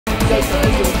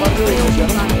habitantes de un barrio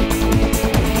veneciano.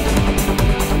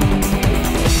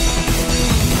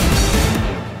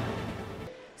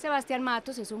 Sebastián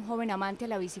Matos es un joven amante a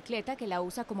la bicicleta que la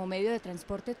usa como medio de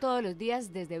transporte todos los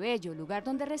días desde Bello, lugar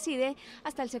donde reside,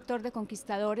 hasta el sector de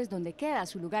Conquistadores, donde queda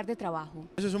su lugar de trabajo.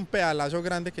 Eso es un pedalazo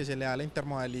grande que se le da a la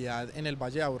intermodalidad en el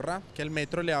Valle de Aburrá. Que el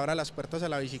metro le abra las puertas a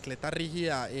la bicicleta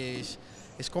rígida es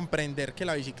comprender que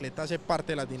la bicicleta hace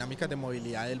parte de las dinámicas de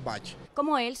movilidad del valle.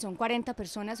 Como él, son 40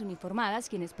 personas uniformadas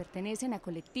quienes pertenecen a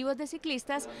colectivos de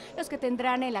ciclistas los que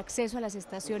tendrán el acceso a las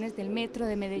estaciones del Metro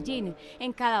de Medellín.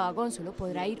 En cada vagón solo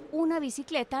podrá ir una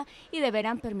bicicleta y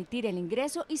deberán permitir el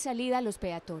ingreso y salida a los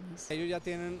peatones. Ellos ya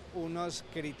tienen unos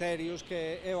criterios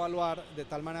que evaluar de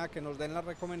tal manera que nos den las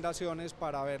recomendaciones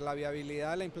para ver la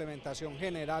viabilidad, la implementación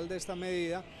general de esta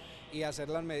medida y hacer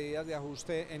las medidas de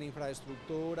ajuste en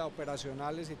infraestructura,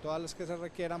 operacionales y todas las que se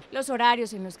requieran. Los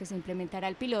horarios en los que se implementará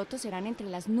el piloto serán entre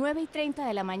las 9:30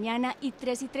 de la mañana y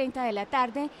 3:30 de la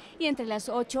tarde y entre las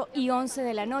 8 y 11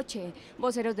 de la noche.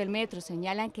 Voceros del metro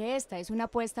señalan que esta es una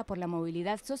apuesta por la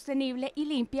movilidad sostenible y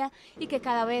limpia y que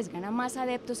cada vez gana más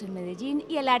adeptos en Medellín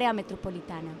y el área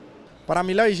metropolitana. Para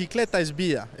mí la bicicleta es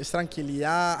vida, es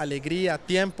tranquilidad, alegría,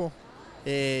 tiempo.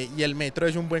 Y el metro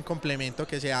es un buen complemento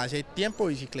que se hace tiempo,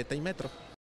 bicicleta y metro.